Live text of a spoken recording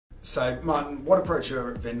So, Martin, what approach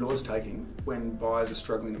are vendors taking when buyers are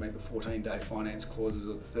struggling to meet the 14-day finance clauses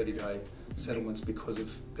or the 30-day settlements because of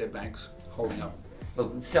their banks holding up?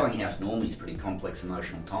 Well, selling a house normally is a pretty complex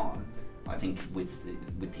emotional time. I think with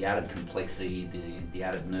the added complexity, the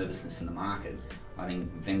added nervousness in the market, I think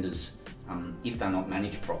vendors, if they're not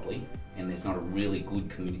managed properly and there's not a really good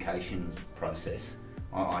communication process,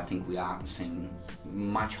 I think we are seeing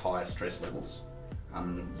much higher stress levels.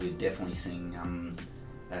 We're definitely seeing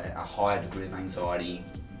a higher degree of anxiety,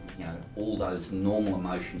 all those normal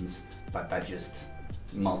emotions, but they're just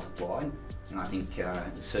multiplied. And I think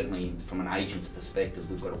certainly from an agent's perspective,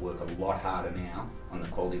 we've got to work a lot harder now on the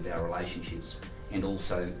quality of our relationships and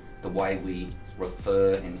also the way we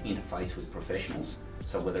refer and interface with professionals.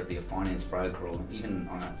 So whether it be a finance broker or even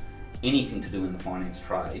on anything to do in the finance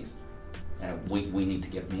trade, we need to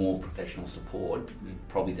get more professional support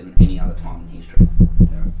probably than any other time in history.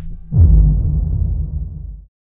 Yeah.